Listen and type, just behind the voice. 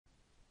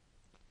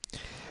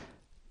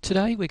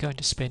Today we're going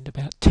to spend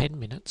about 10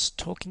 minutes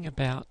talking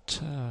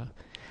about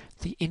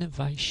the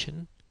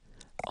innervation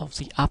of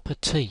the upper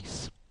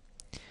teeth.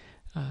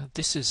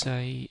 This is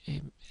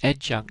an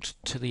adjunct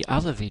to the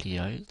other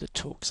video that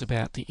talks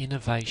about the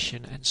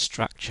innervation and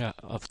structure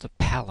of the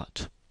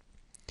palate.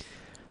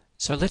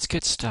 So let's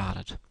get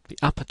started. The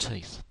upper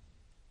teeth.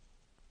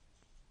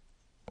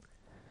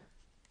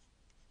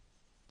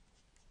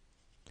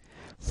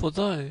 For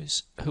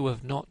those who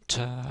have not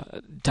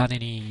done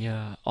any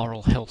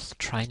oral health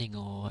training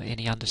or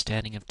any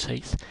understanding of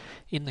teeth,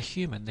 in the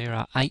human there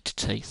are 8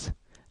 teeth,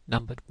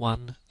 numbered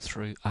 1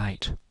 through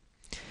 8.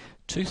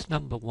 Tooth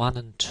number 1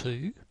 and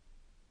 2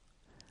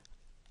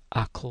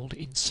 are called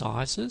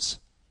incisors.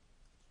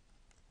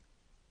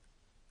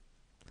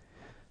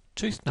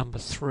 Tooth number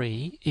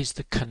 3 is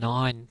the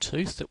canine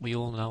tooth that we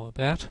all know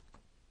about.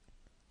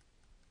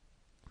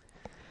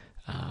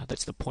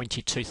 That's the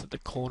pointy tooth at the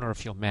corner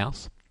of your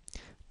mouth.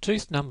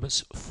 Tooth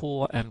numbers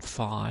 4 and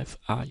 5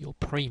 are your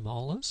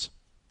premolars.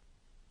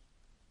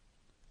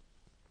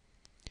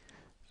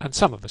 And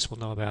some of us will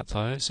know about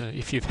those.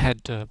 If you've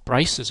had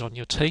braces on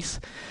your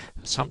teeth,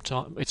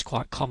 sometimes it's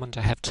quite common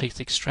to have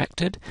teeth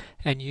extracted,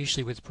 and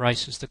usually with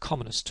braces the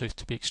commonest tooth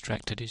to be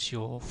extracted is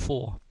your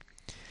 4,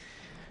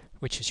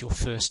 which is your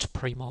first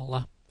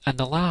premolar. And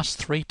the last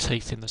 3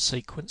 teeth in the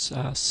sequence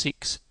are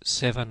 6,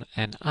 7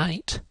 and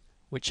 8,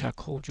 which are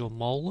called your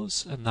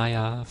molars, and they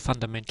are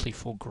fundamentally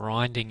for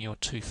grinding your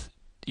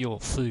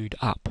food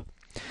up.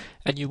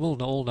 And you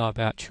will all know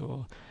about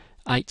your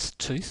 8th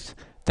tooth.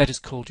 That is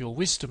called your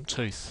wisdom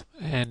tooth,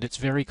 and it's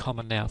very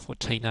common now for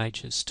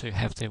teenagers to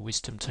have their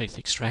wisdom teeth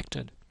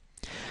extracted.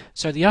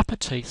 So the upper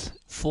teeth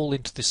fall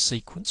into this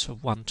sequence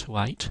of 1 to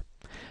 8,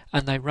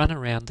 and they run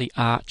around the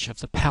arch of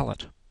the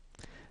palate.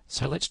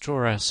 So let's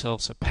draw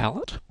ourselves a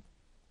palate.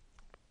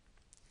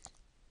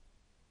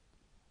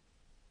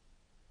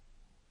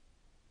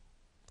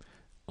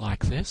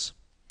 Like this.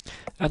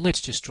 And let's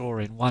just draw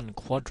in one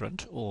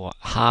quadrant, or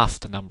half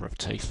the number of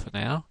teeth for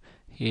now.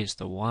 Here's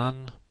the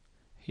 1,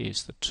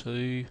 here's the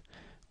 2.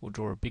 We'll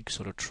draw a big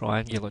sort of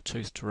triangular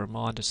tooth to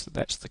remind us that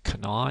that's the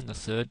canine, the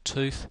 3rd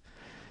tooth.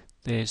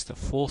 There's the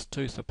 4th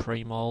tooth, a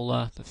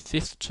premolar, the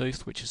 5th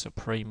tooth, which is a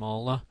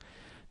premolar.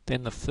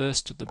 Then the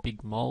first of the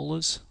big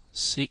molars,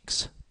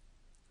 6,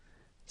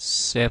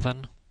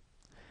 7,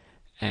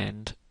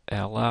 and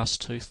our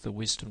last tooth, the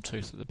wisdom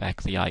tooth at the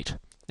back, the 8.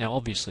 Now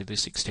obviously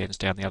this extends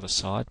down the other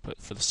side, but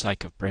for the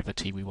sake of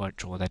brevity we won't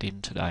draw that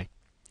in today.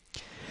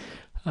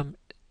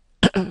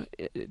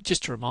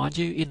 Just to remind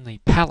you, in the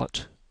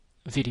palate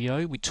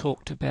video we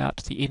talked about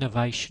the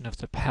innervation of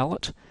the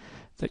palate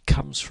that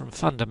comes from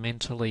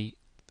fundamentally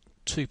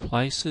 2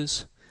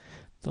 places: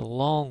 the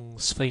long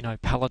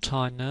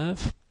sphenopalatine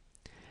nerve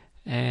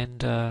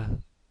and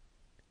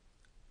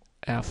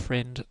our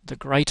friend the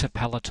greater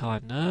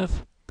palatine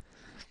nerve.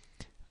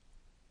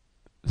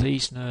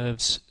 These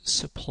nerves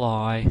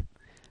supply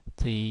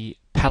the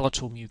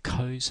palatal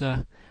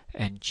mucosa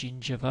and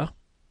gingiva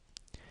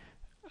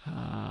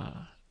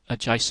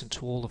adjacent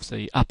to all of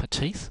the upper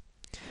teeth.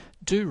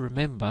 Do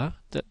remember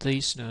that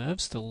these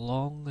nerves, the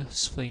long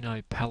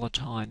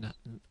sphenopalatine,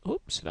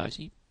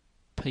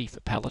 P for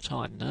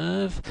palatine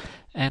nerve,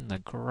 and the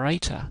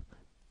greater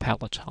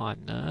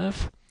palatine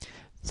nerve,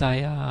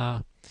 they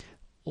are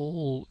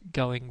all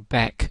going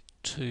back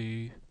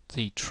to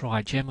the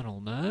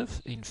trigeminal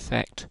nerve. In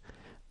fact,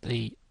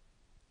 the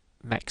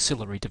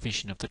maxillary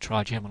division of the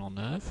trigeminal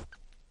nerve.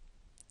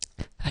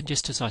 And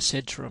just as I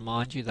said, to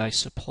remind you, they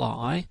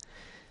supply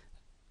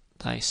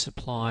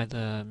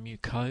the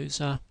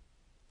mucosa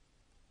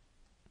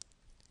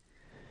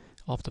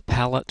of the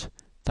palate,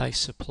 they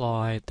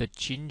supply the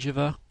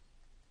gingiva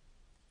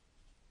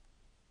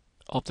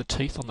of the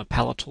teeth on the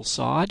palatal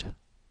side.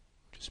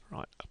 Just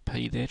write a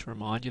P there to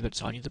remind you that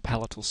it's only the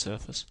palatal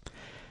surface.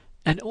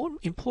 And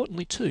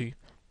importantly too,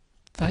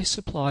 they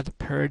supply the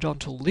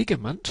periodontal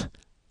ligament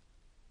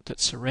that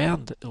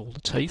surround all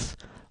the teeth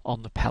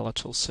on the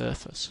palatal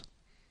surface.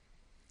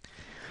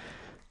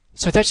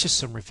 So that's just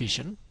some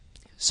revision.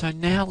 So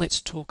now let's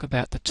talk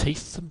about the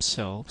teeth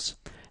themselves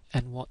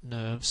and what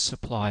nerves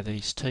supply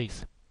these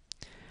teeth.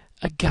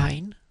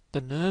 Again,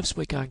 the nerves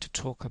we're going to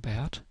talk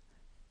about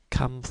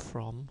come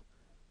from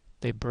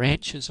their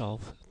branches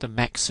of the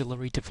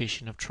maxillary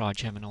division of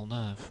trigeminal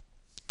nerve.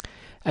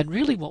 And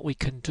really what we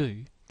can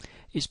do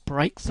is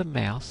break the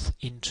mouth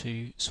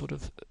into sort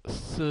of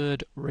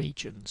 3rd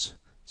regions.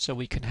 So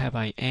we can have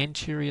an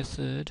anterior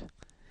 3rd,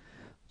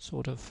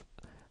 sort of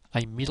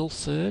a middle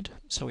 3rd.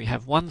 So we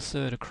have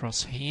 1/3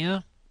 across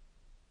here,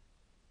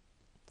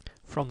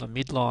 from the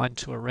midline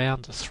to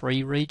around the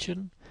 3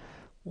 region,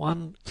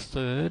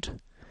 1/3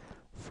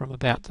 from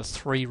about the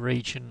 3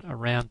 region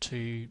around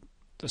to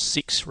the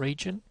 6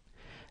 region,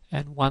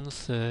 and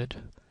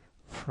 1/3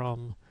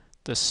 from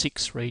the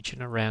 6 region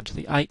around to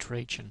the 8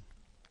 region.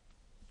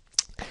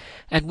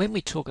 And when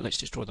we talk, let's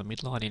just draw the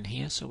midline in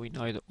here so we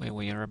know that where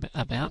we are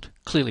about.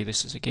 Clearly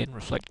this is again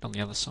reflected on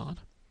the other side.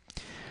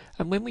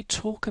 And when we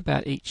talk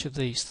about each of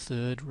these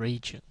 3rd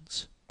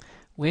regions,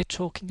 we're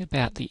talking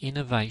about the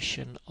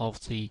innervation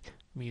of the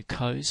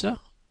mucosa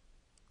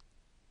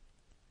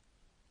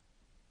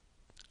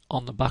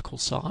on the buccal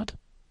side.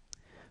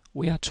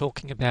 We are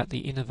talking about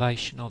the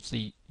innervation of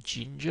the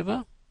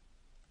gingiva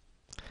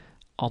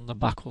on the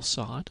buccal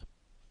side.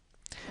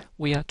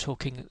 We are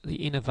talking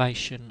the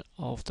innervation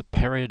of the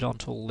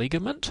periodontal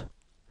ligament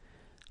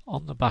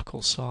on the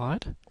buccal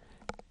side,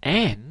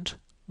 and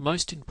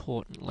most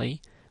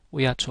importantly,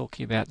 we are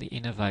talking about the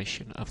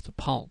innervation of the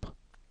pulp.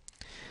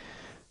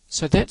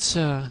 So that's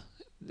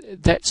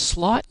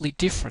slightly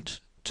different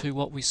to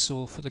what we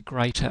saw for the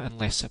greater and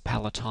lesser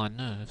palatine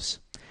nerves.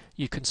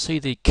 You can see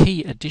the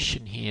key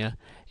addition here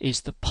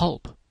is the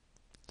pulp.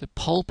 The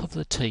pulp of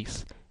the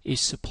teeth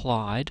is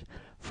supplied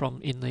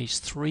from in these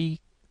three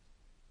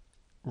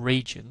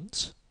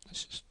regions,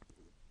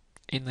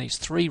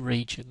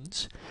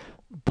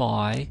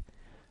 by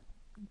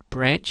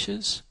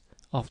branches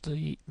of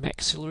the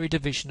maxillary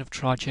division of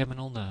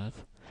trigeminal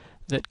nerve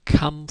that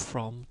come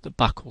from the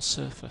buccal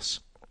surface.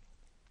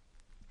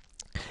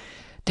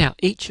 Now,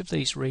 each of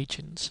these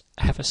regions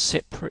have a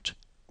separate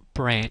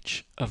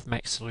branch of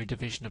maxillary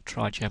division of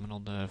trigeminal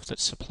nerve that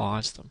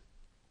supplies them.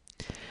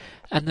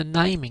 And the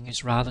naming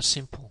is rather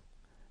simple.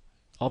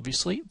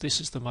 Obviously, this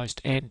is the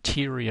most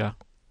anterior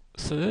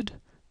third,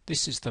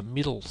 this is the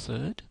middle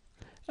third,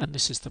 and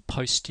this is the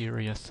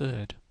posterior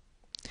third.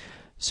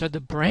 So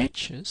the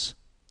branches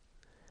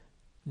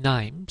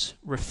names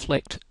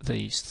reflect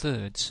these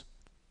thirds.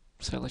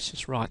 So let's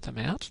just write them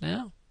out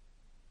now.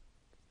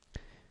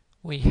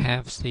 We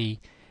have the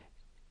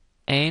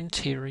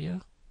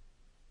anterior,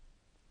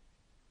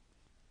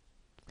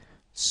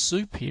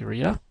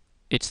 superior,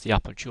 it's the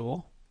upper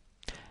jaw,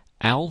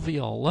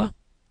 alveolar.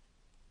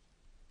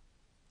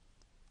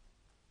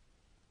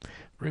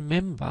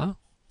 Remember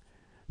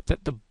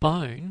that the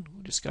bone,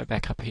 we'll just go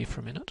back up here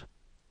for a minute,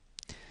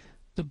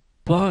 the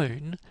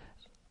bone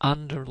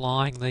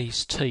underlying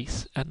these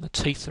teeth, and the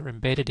teeth are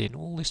embedded in,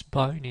 all this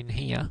bone in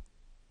here,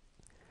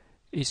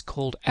 is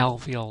called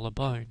alveolar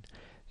bone.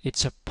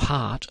 It's a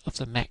part of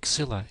the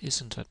maxilla,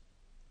 isn't it?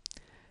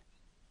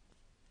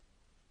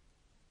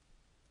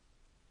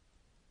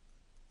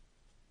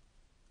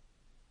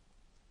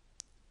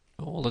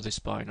 All of this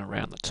bone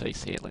around the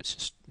teeth here, let's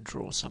just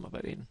draw some of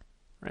it in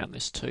around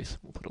this tooth.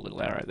 We'll put a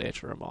little arrow there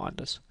to remind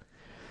us.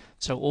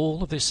 So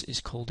all of this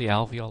is called the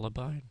alveolar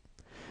bone.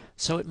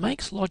 So it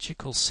makes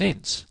logical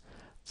sense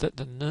that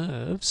the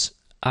nerves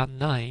are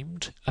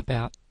named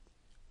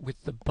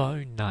with the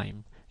bone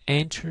name,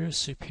 anterior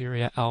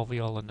superior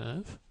alveolar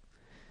nerve,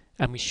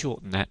 and we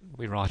shorten that,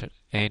 we write it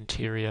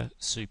anterior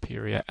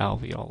superior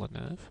alveolar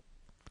nerve.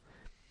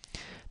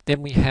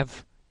 Then we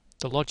have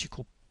the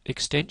logical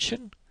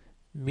extension,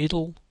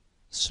 middle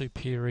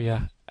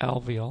superior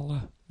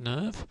alveolar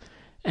nerve,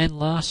 and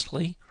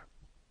lastly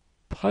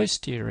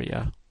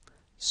posterior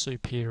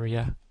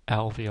superior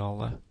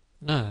alveolar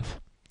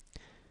nerve.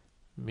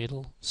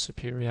 Middle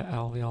superior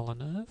alveolar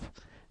nerve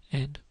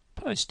and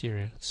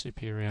posterior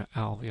superior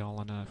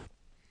alveolar nerve.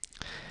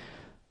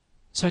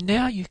 So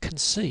now you can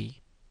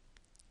see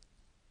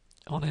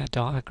on our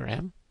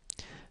diagram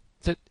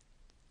that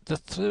the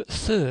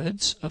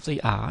thirds of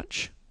the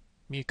arch,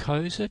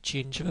 mucosa,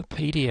 gingiva,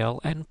 PDL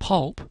and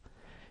pulp,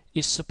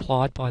 is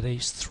supplied by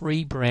these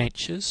three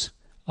branches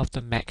of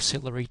the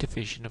maxillary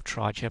division of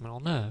trigeminal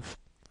nerve.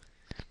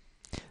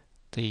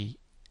 The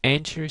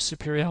anterior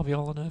superior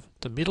alveolar nerve,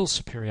 the middle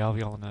superior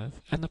alveolar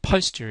nerve, and the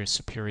posterior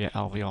superior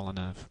alveolar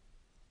nerve.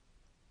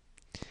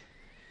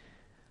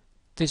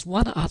 There's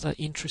one other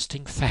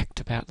interesting fact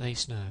about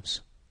these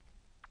nerves.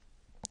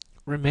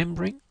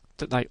 Remembering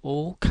that they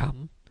all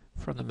come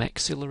from the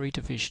maxillary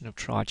division of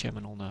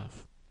trigeminal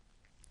nerve.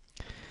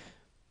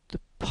 The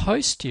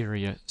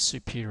posterior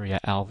superior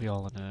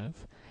alveolar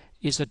nerve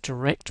is a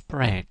direct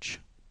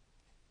branch.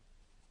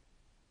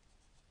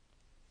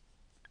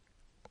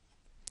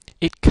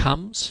 It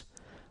comes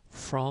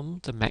from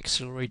the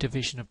maxillary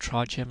division of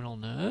trigeminal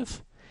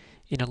nerve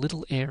in a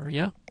little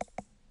area,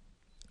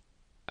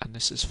 and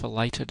this is for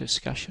later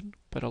discussion,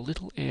 but a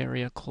little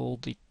area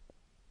called the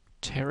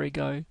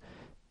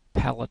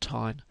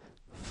pterygopalatine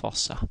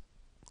fossa,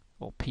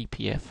 or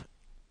PPF,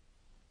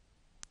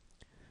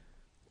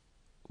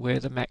 where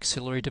the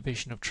maxillary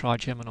division of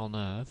trigeminal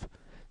nerve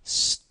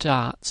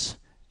starts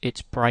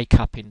its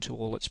breakup into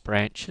all its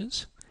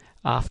branches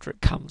after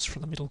it comes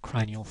from the middle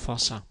cranial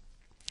fossa.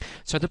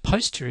 So the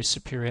posterior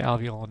superior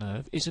alveolar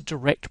nerve is a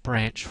direct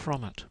branch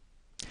from it,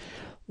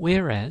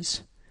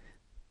 whereas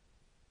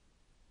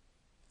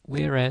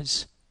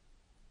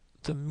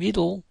the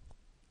middle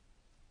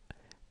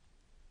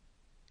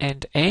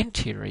and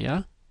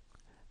anterior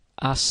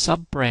are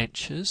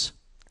sub-branches,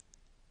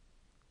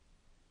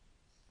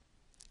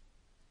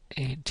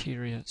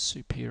 anterior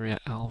superior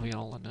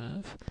alveolar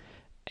nerve,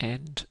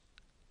 and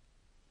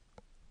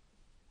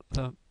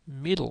the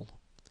middle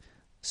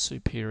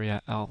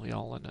superior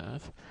alveolar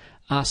nerve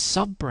are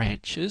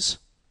sub-branches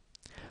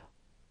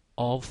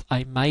of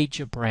a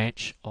major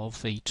branch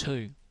of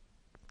V2,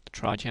 the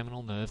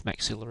trigeminal nerve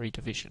maxillary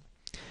division.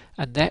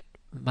 And that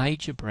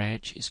major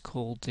branch is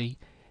called the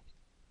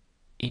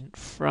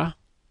infraorbital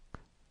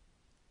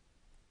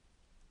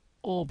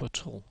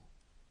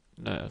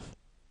nerve.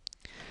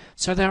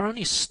 So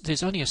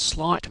there's only a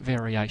slight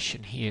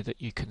variation here that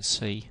you can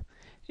see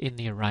in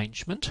the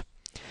arrangement.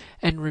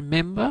 And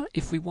remember,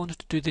 if we wanted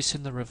to do this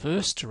in the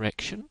reverse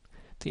direction,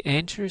 the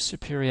anterior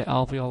superior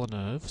alveolar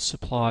nerve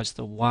supplies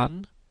the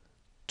 1,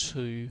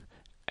 2,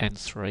 and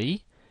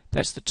 3.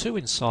 That's the two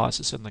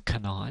incisors and the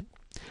canine.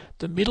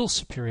 The middle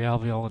superior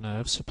alveolar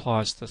nerve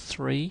supplies the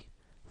 3,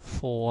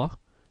 4,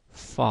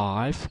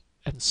 5,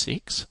 and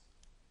 6.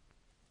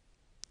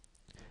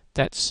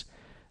 That's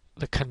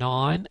the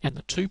canine and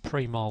the two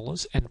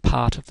premolars and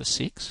part of the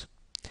 6.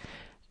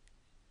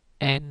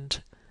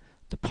 And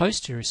the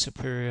posterior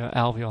superior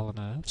alveolar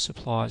nerve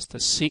supplies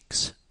the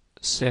 6,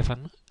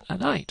 7,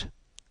 and 8.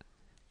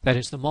 That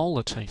is the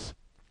molar teeth.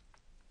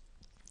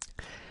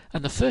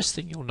 And the first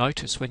thing you'll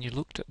notice when you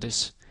looked at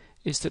this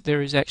is that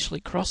there is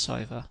actually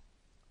crossover,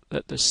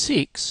 that the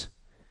 6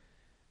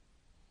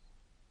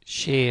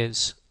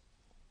 shares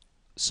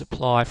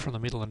supply from the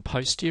middle and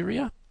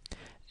posterior,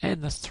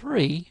 and the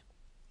 3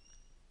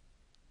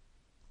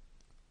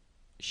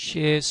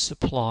 shares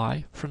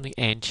supply from the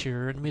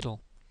anterior and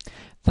middle.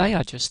 They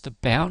are just the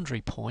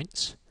boundary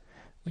points.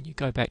 When you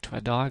go back to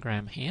our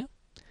diagram here,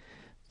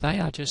 they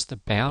are just the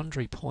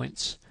boundary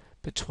points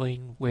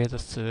between where the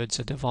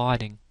thirds are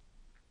dividing.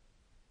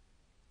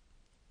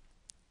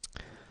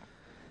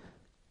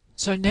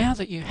 So now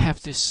that you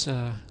have this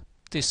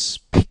this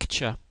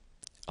picture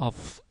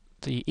of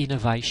the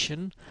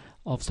innervation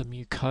of the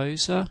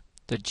mucosa,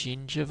 the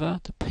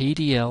gingiva, the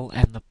PDL,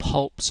 and the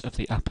pulps of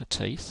the upper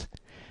teeth,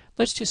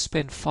 let's just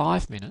spend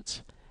 5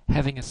 minutes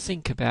having a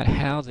think about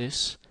how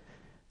this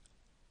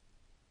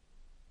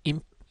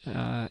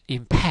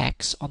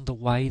impacts on the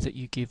way that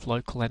you give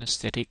local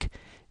anaesthetic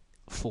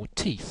for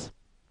teeth.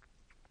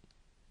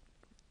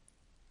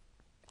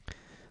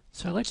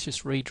 So let's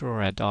just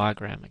redraw our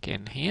diagram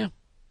again here.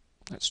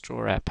 Let's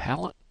draw our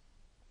palette.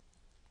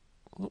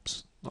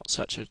 Oops, not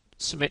such a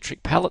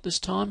symmetric palette this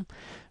time.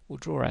 We'll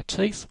draw our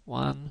teeth.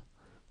 1,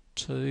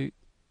 2,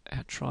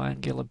 our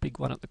triangular big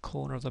one at the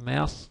corner of the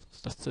mouth,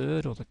 the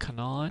third or the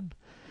canine,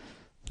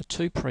 the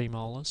two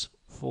premolars,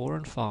 4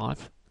 and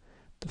 5,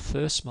 the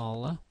first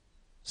molar,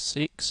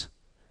 6,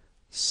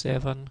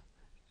 7,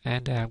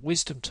 and our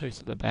wisdom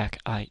tooth at the back,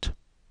 8.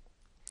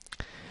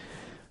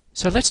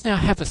 So let's now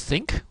have a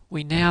think.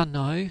 We now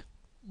know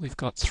we've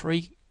got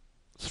three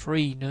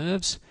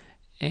nerves: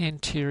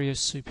 anterior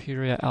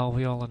superior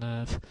alveolar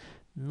nerve,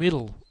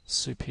 middle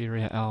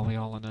superior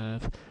alveolar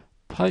nerve,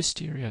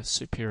 posterior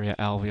superior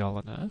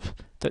alveolar nerve,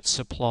 that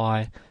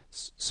supply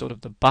sort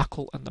of the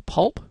buccal and the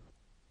pulp.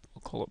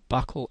 We'll call it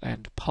buccal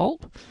and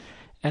pulp.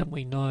 And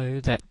we know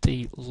that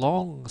the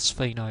long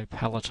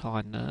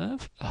sphenopalatine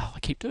nerve, I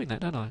keep doing that,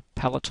 don't I?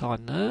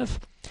 Palatine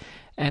nerve,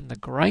 and the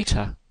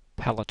greater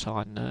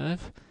palatine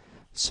nerve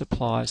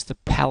supplies the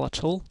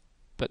palatal,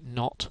 but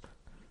not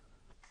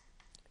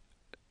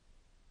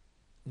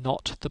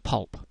the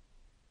pulp.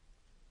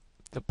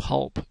 The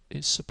pulp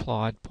is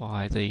supplied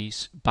by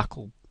these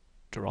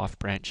buccal-derived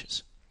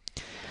branches.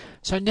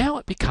 So now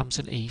it becomes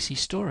an easy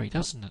story,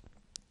 doesn't it?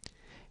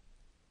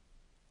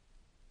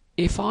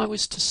 If I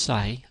was to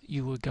say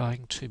you were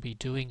going to be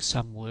doing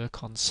some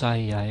work on,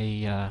 say,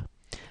 a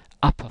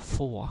upper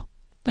 4,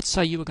 let's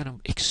say you were going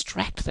to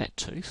extract that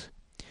tooth,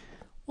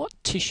 what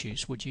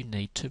tissues would you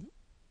need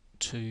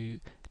to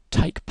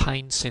take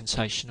pain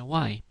sensation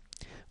away?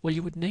 Well,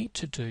 you would need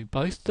to do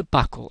both the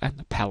buccal and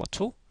the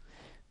palatal,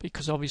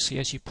 because obviously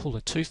as you pull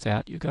a tooth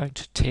out, you're going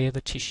to tear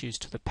the tissues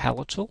to the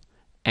palatal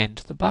and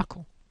the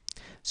buccal.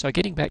 So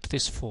getting back to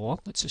this 4,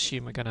 let's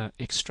assume we're going to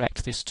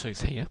extract this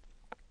tooth here.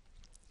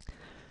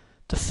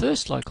 The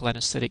first local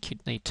anaesthetic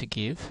you'd need to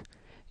give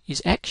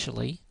is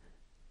actually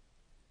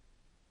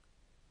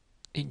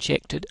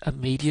injected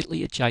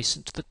immediately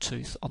adjacent to the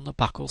tooth on the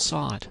buccal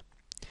side,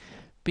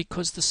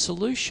 because the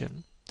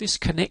solution, this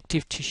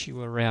connective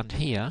tissue around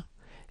here,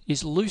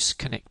 is loose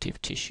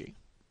connective tissue.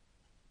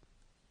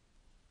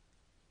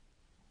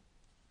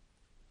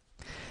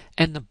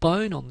 And the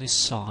bone on this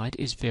side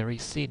is very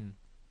thin.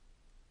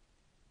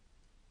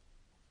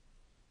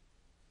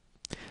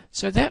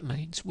 So that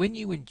means when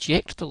you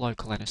inject the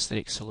local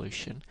anaesthetic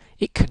solution,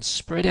 it can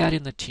spread out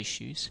in the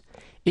tissues,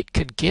 it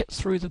can get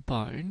through the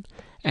bone,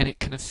 and it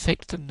can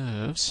affect the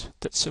nerves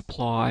that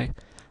supply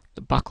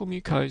the buccal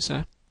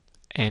mucosa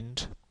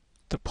and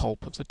the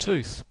pulp of the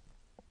tooth.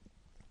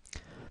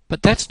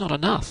 But that's not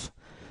enough,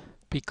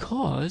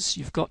 because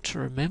you've got to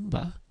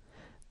remember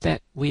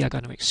that we are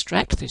going to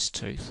extract this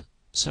tooth,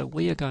 so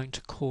we are going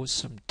to cause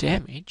some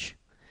damage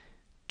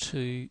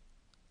to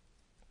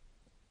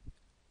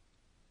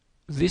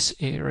this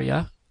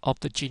area of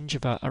the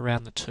gingiva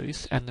around the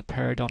tooth and the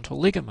periodontal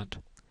ligament.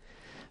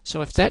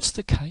 So if that's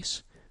the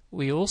case,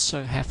 we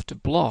also have to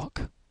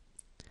block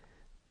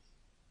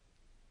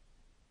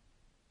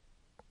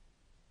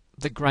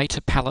the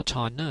greater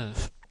palatine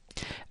nerve.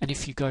 And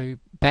if you go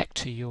back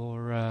to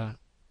your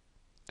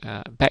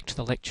back to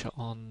the lecture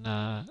on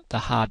the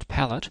hard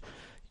palate,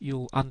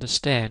 you'll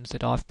understand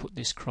that I've put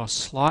this cross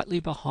slightly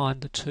behind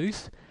the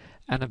tooth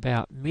and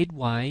about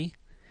midway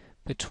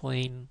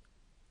between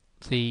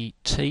the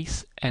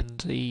teeth and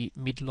the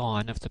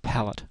midline of the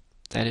palate.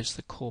 That is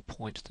the core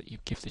point that you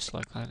give this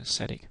local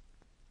anaesthetic.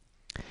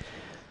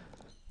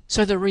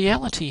 So the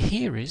reality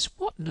here is,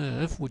 what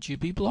nerve would you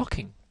be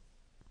blocking?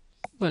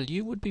 Well,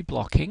 you would be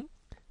blocking,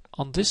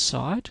 on this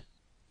side,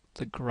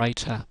 the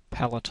greater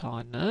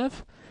palatine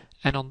nerve,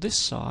 and on this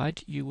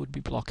side you would be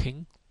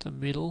blocking the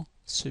middle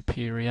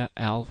superior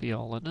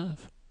alveolar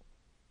nerve.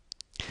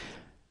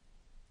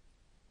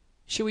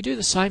 Shall we do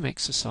the same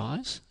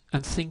exercise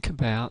and think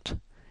about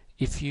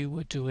if you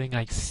were doing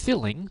a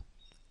filling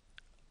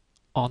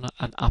on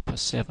an upper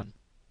 7?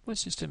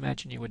 Let's just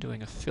imagine you were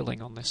doing a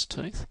filling on this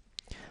tooth.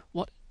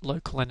 What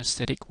local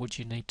anaesthetic would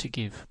you need to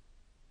give?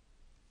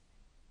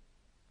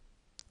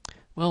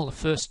 Well, the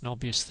first and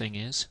obvious thing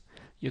is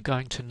you're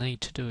going to need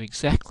to do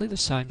exactly the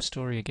same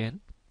story again.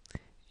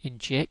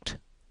 Inject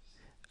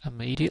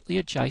immediately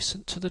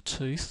adjacent to the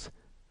tooth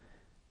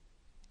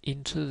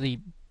into the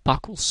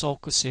buccal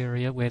sulcus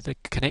area where the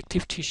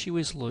connective tissue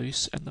is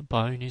loose and the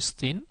bone is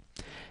thin,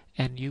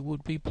 and you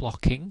would be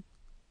blocking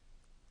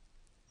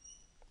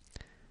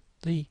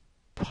the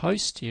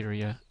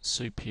posterior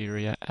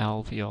superior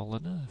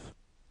alveolar nerve.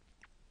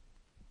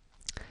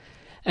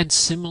 And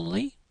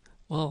similarly,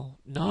 well,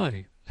 no,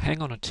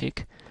 hang on a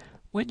tick.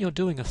 When you're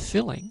doing a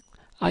filling,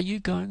 are you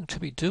going to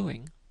be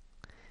doing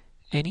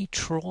any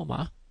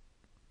trauma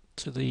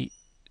to the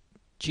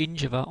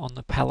gingiva on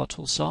the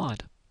palatal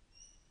side?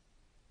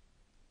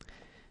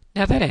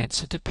 Now that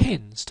answer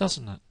depends,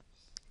 doesn't it?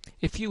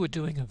 If you were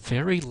doing a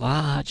very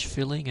large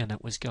filling and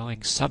it was going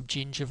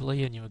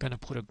subgingivally and you were going to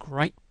put a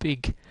great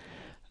big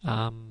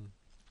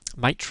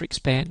matrix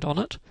band on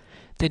it,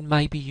 then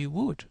maybe you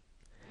would.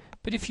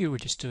 But if you were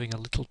just doing a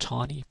little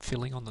tiny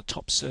filling on the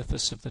top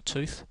surface of the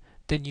tooth,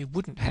 then you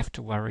wouldn't have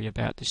to worry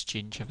about this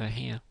gingiva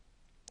here.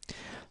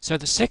 So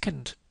the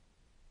second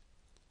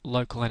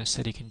local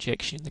anaesthetic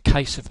injection in the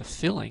case of a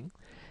filling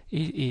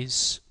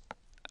is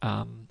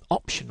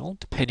optional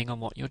depending on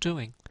what you're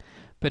doing.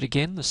 But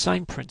again, the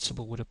same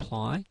principle would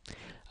apply.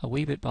 A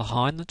wee bit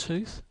behind the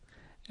tooth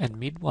and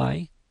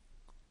midway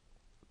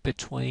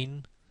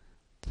between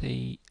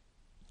the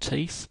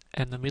teeth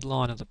and the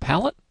midline of the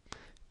palate,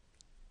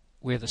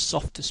 where the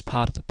softest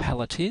part of the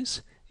palate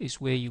is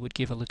where you would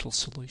give a little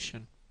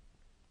solution.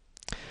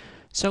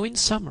 So in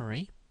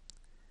summary,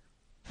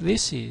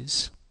 this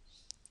is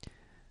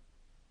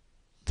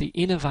the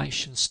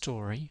innervation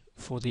story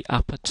for the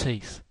upper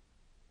teeth.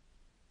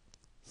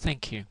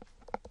 Thank you.